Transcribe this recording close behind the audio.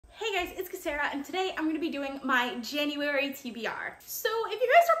Kesara, and today I'm going to be doing my January TBR. So if you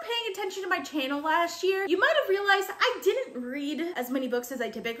guys are paying attention to my channel last year, you might have realized I didn't read as many books as I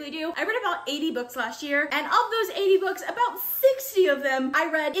typically do. I read about 80 books last year, and of those 80 books, about 60 of them I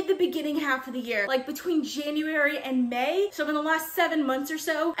read in the beginning half of the year, like between January and May. So in the last 7 months or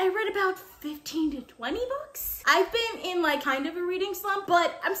so, I read about 15 to 20 books. I've been in like kind of a reading slump,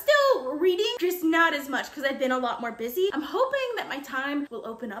 but I'm still reading, just not as much because I've been a lot more busy. I'm hoping that my time will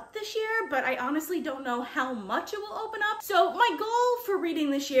open up this year, but I honestly don't know how much it will open up. So my goal for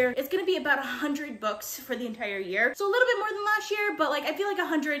reading this year is gonna be about 100 books for the entire year. So a little bit more than last year, but like I feel like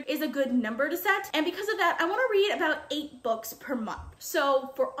 100 is a good number to set. And because of that, I wanna read about 8 books per month.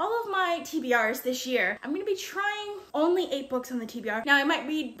 So for all of my TBRs this year, I'm gonna be trying only 8 books on the TBR. Now I might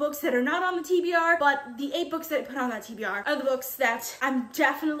read books that are not on the TBR, but the 8 books that I put on that TBR are the books that I'm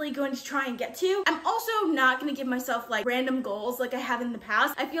definitely going to try and get to. I'm also not gonna give myself like random goals like I have in the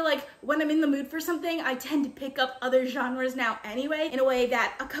past. I feel like when I'm in the mood for something, I tend to pick up other genres now anyway, in a way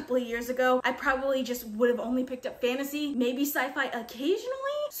that a couple of years ago, I probably just would have only picked up fantasy, maybe sci-fi occasionally.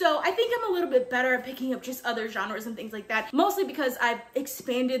 So I think I'm a little bit better at picking up just other genres and things like that, mostly because I've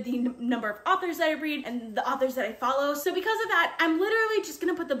expanded the number of authors that I read and the authors that I follow. So because of that, I'm literally just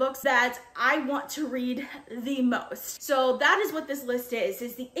gonna put the books that I want to read the most. So that is what this list is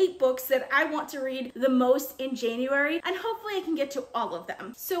the 8 books that I want to read the most in January, and hopefully I can get to all of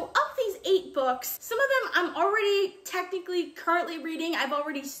them. So of these 8 books, some of them I'm already technically currently reading, I've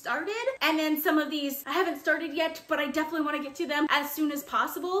already started, and then some of these I haven't started yet, but I definitely want to get to them as soon as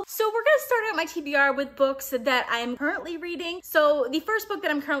possible. So we're gonna start out my TBR with books that I'm currently reading. So the first book that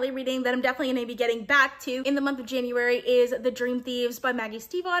I'm currently reading that I'm definitely gonna be getting back to in the month of January is The Dream Thieves by Maggie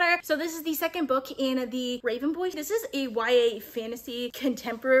Stiefvater. So this is the second book in the Raven Boy. This is a YA fantasy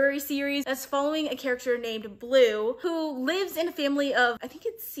contemporary series that's following a character named Blue, who lives in a family of, I think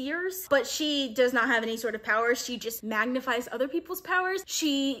it's seers, but she does not have any sort of powers. She just magnifies other people's powers.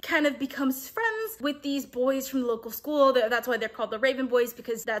 She kind of becomes friends with these boys from the local school. That's why they're called the Raven Boys,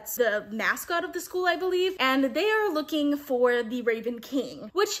 because that's the mascot of the school, I believe. And they are looking for the Raven King,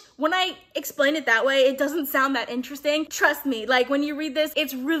 which when I explain it that way, it doesn't sound that interesting. Trust me, like when you read this,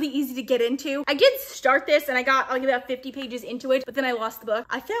 it's really easy to get into. I did start this and I got like about 50 pages into it, but then I lost the book.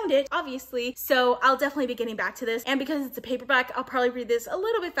 I found it, obviously, so I'll definitely be getting back to this. And because it's a paperback, I'll probably read this a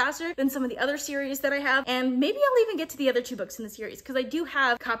little bit faster than some of the other series that I have. And maybe I'll even get to the other 2 books in the series, because I do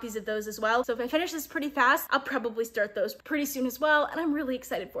have copies of those as well. So if I finish this pretty fast, I'll probably start those pretty soon as well. And I'm really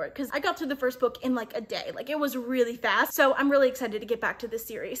excited for it because I got through the first book in like a day. Like it was really fast. So I'm really excited to get back to this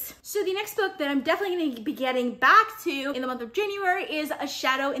series. So the next book that I'm definitely going to be getting back to in the month of January is A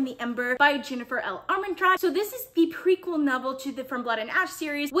Shadow in the Ember by Jennifer L. Armentrout. So this is the prequel novel to the From Blood and Ash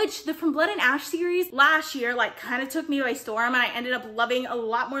series, which the From Blood and Ash series last year like kind of took me by storm, and I ended up loving a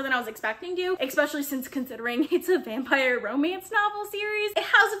lot more than I was expecting to, especially since considering it's a vampire romance novel series. It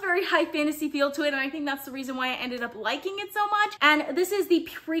has a very high fantasy feel to it, and I think that's the reason why I ended up liking it so much. And this is the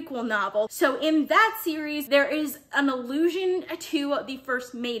prequel novel. So in that series, there is an allusion to the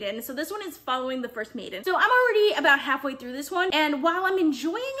First Maiden. So this one is following the First Maiden. So I'm already about halfway through this one, and while I'm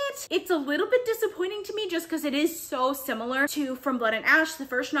enjoying it, it's a little bit disappointing to me just because it is so similar to From Blood and Ash, the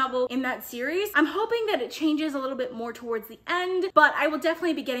first novel in that series. I'm hoping that it changes a little bit more towards the end, but I will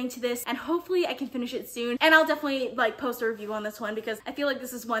definitely be getting to this, and hopefully I can finish it soon. And I'll definitely like post a review on this one, because I feel like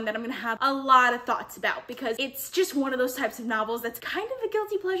this is one that I'm gonna have a lot of thoughts about, because it's just one of those types of novels that's kind of a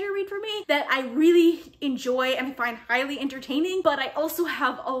guilty pleasure read for me that I really enjoy and I find highly entertaining, but I also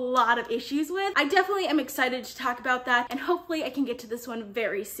have a lot of issues with. I definitely am excited to talk about that, and hopefully I can get to this one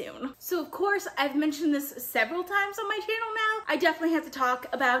very soon. So of course, I've mentioned this several times on my channel now. I definitely have to talk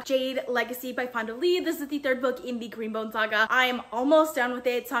about Jade Legacy by Fonda Lee. This is the 3rd book in the Greenbone saga. I am almost done with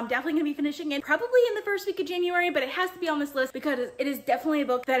it, so I'm definitely gonna be finishing it probably in the first week of January, but it has to be on this list because it is definitely a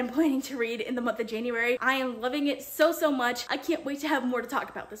book that I'm planning to read in the month of January. I am loving it so much. I can't wait to have more to talk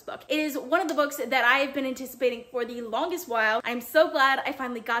about this book. It is one of the books that I've been anticipating for the longest while. I'm so glad I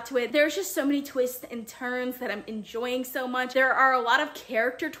finally got to it. There's just so many twists and turns that I'm enjoying so much. There are a lot of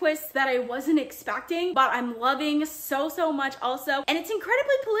character twists that I wasn't expecting, but I'm loving so much also. And it's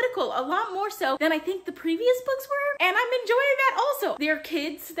incredibly political, a lot more so than I think the previous books were. And I'm enjoying that also. There are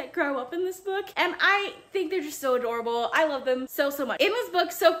kids that grow up in this book, and I think they're just so adorable. I love them so much. In this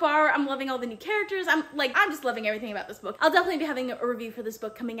book so far, I'm loving all the new characters. I'm just loving everything about this book. I'll definitely be having a review for this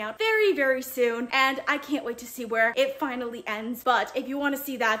book coming out very soon, and I can't wait to see where it finally ends. But if you want to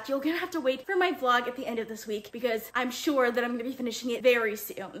see that, you're gonna have to wait for my vlog at the end of this week, because I'm sure that I'm gonna be finishing it very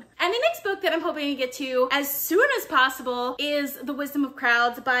soon. And the next book that I'm hoping to get to as soon as possible is The Wisdom of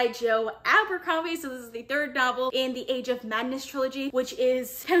Crowds by Joe Abercrombie. So this is the third novel in the Age of Madness trilogy, which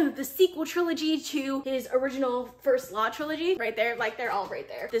is kind of the sequel trilogy to his original First Law trilogy. Right there, like they're all right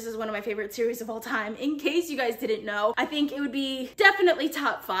there. This is one of my favorite series of all time. In case you guys didn't know, I think it would be definitely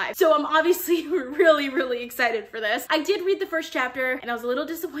top 5. So I'm obviously really excited for this. I did read the first chapter and I was a little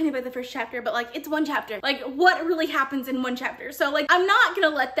disappointed by the first chapter, but like it's one chapter. Like what really happens in one chapter? So like I'm not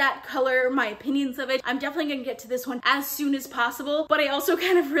gonna let that color my opinions of it. I'm definitely gonna get to this one as soon as possible, but I also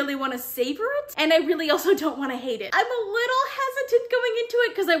kind of really want to savor it, and I really also don't want to hate it. I'm a little hesitant going into it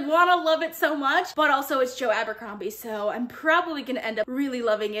because I want to love it so much, but also it's Joe Abercrombie, so I'm probably gonna end up really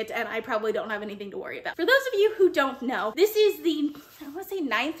loving it, and I probably don't have anything to worry about. For those of you who don't know, this is the, I want to say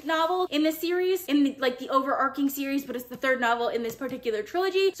 9th novel in the series, in the overarching series, but it's the 3rd novel in this particular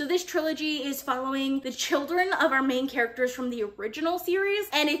trilogy. So this trilogy is following the children of our main characters from the original series,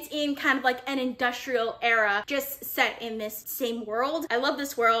 and it's in kind of like an industrial era, just set in this same world. I love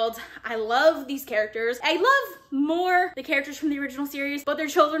this world. I love these characters. I love more the characters from the original series, but their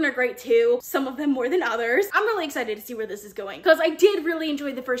children are great too. Some of them more than others. I'm really excited to see where this is going because I did really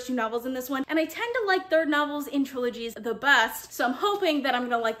enjoy the first 2 novels in this one, and I tend to like 3rd novels in trilogies the best. So I'm hoping that I'm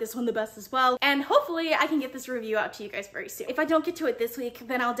gonna like this one the best as well, and hopefully I can get this review out to you guys very soon. If I don't get to it this week,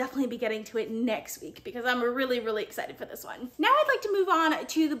 then I'll definitely be getting to it next week because I'm really excited for this one. Now I'd like to move on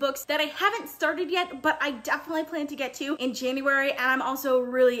to the books that I haven't started yet, but I definitely plan to get to in January, and I'm also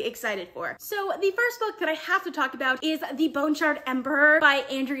really excited for. So the first book that I have to talk about is The Bone Shard Emperor by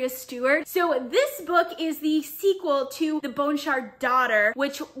Andrea Stewart. So this book is the sequel to The Bone Shard Daughter,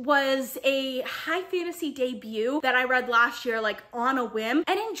 which was a high fantasy debut that I read last year, like on a whim,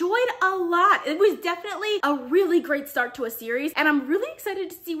 and enjoyed a lot. It was definitely a really great start to a series, and I'm really excited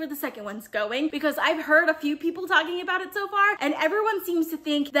to see where the second one's going because I've heard a few people talking about it so far, and everyone seems to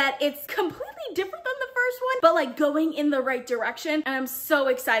think that it's completely different than the first one, but like going in the right direction, and I'm so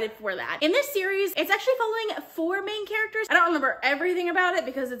excited for that. In this series, it's actually following 4 main characters. I don't remember everything about it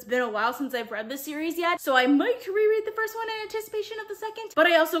because it's been a while since I've read this series yet, so I might reread the first one in anticipation of the second, but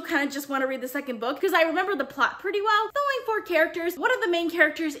I also kind of just want to read the second book because I remember the plot pretty well. It's only 4 characters. One of the main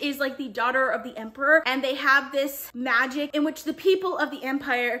characters is like the daughter of the emperor, and they have this magic in which the people of the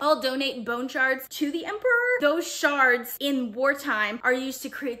empire all donate bone shards to the emperor. Those shards in wartime are used to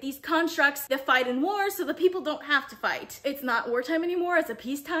create these constructs that fight in war, so the people don't have to fight. It's not wartime anymore, it's a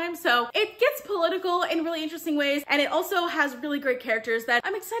peacetime, so it gets political in really interesting ways, and it also has really great characters that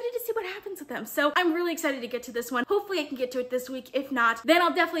I'm excited to see what happens with them. So I'm really excited to get to this one. Hopefully I can get to it this week. If not, then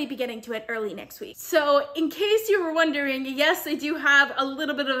I'll definitely be getting to it early next week. So in case you were wondering, yes, I do have a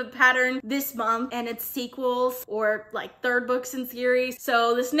little bit of a pattern this month, and it's sequels or like 3rd books in series.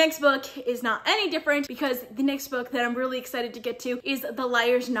 So this next book is not any different because the next book that I'm really excited to get to is The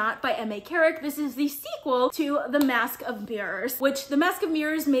Liar's Knot by M.A. Carrick. This is the sequel to The Mask of Mirrors, which The Mask of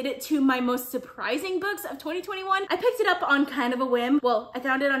Mirrors made it to my most surprising books of 2021. I picked it up on kind of a whim. Well, I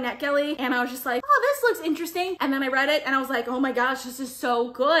found it on NetGalley and I was just like, oh, this looks interesting. And then I read it and I was like, oh my gosh, this is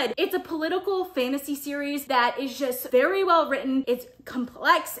so good. It's a political fantasy series that is just very well written. It's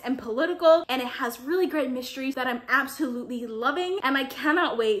complex and political, and it has really great mysteries that I'm absolutely loving, and I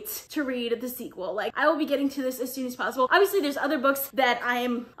cannot wait to read the sequel. Like, I will be getting to this as soon as possible. Obviously, there's other books that I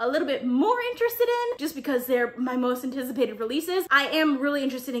am a little bit more interested in just because they're my most anticipated releases. I am really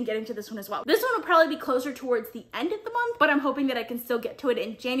interested in getting to this one as well. This one will probably be closer towards the end of the month, but I'm hoping that I can still get to it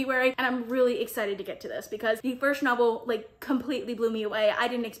in January, and I'm really excited to get to this because the first novel like completely blew me away. I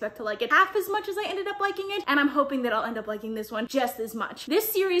didn't expect to like it half as much as I ended up liking it, and I'm hoping that I'll end up liking this one just as much. This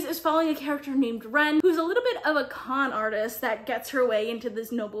series is following a character named Ren, who's a little bit of a con artist that gets her way into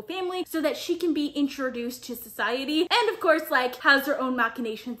this noble family so that she can be introduced to society, and of course like has her own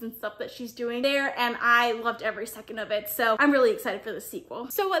machinations and stuff that she's doing there, and I loved every second of it, so I'm really excited for the sequel.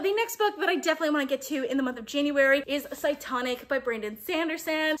 So the next book that I definitely want to get to in the month of January is Cytonic by Brandon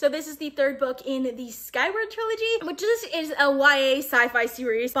Sanderson. So this is the 3rd book in the Skyward trilogy, which this is a YA sci-fi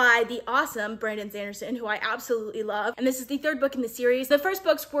series by the awesome Brandon Sanderson, who I absolutely love, and this is the 3rd book in the series. The first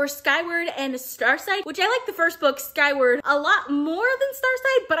books were Skyward and Starsight, which I like the first book, Skyward, a lot more than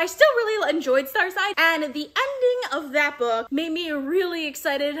Starsight, but I still really enjoyed Starsight, and the ending of that book made me really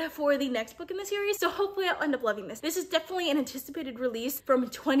excited for the next book in the series, so hopefully I'll end up loving this. This is definitely an anticipated release from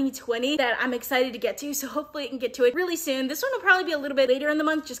 2020 that I'm excited to get to, so hopefully I can get to it really soon. This one will probably be a little bit later in the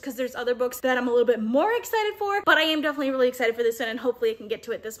month just because there's other books that I'm a little bit more excited for, but I am definitely really excited for this one, and hopefully I can get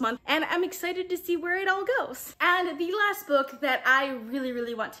to it this month, and I'm excited to see where it all goes. And the last book that I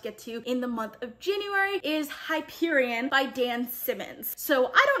really want to get to in the month of January is Hyperion by Dan Simmons.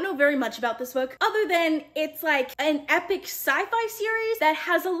 So I don't know very much about this book other than it's like an epic sci-fi series that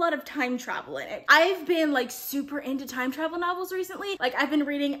has a lot of time travel in it. I've been like super into time travel novels recently. Like I've been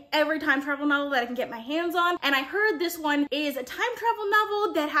reading every time travel novel that I can get my hands on, and I heard this one is a time travel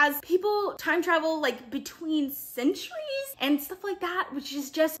novel that has people time travel like between centuries and stuff like that, which is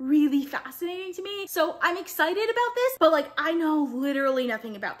just really fascinating to me. So I'm excited about this, but like I know literally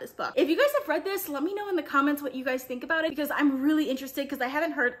nothing about this book. If you guys have read this, let me know in the comments what you guys think about it, because I'm really interested, because I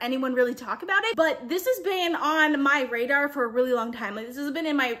haven't heard anyone really talk about it. But this has been on my radar for a really long time. Like this has been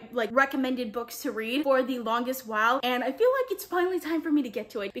in my like recommended books to read for the longest while, and I feel like it's finally time for me to get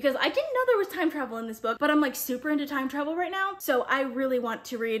to it, because I didn't know there was time travel in this book, but I'm like super into time travel right now, so I really want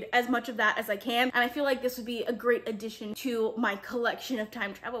to read as much of that as I can, and I feel like this would be a great addition to my collection of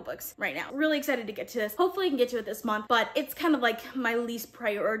time travel books right now. Really excited to get to this. Hopefully I can get to it this month, but it's kind of like my least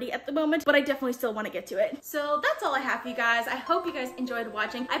priority at the moment, but I definitely still want to get to it. So that's all I have for you guys. I hope you guys enjoyed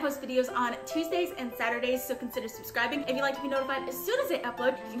watching. I post videos on Tuesdays and Saturdays, so consider subscribing. If you'd like to be notified as soon as I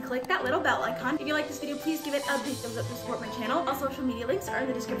upload, you can click that little bell icon. If you like this video, please give it a big thumbs up to support my channel. All social media links are in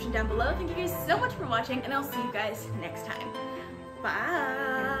the description down below. Thank you guys so much for watching, and I'll see you guys next time.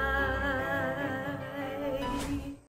 Bye!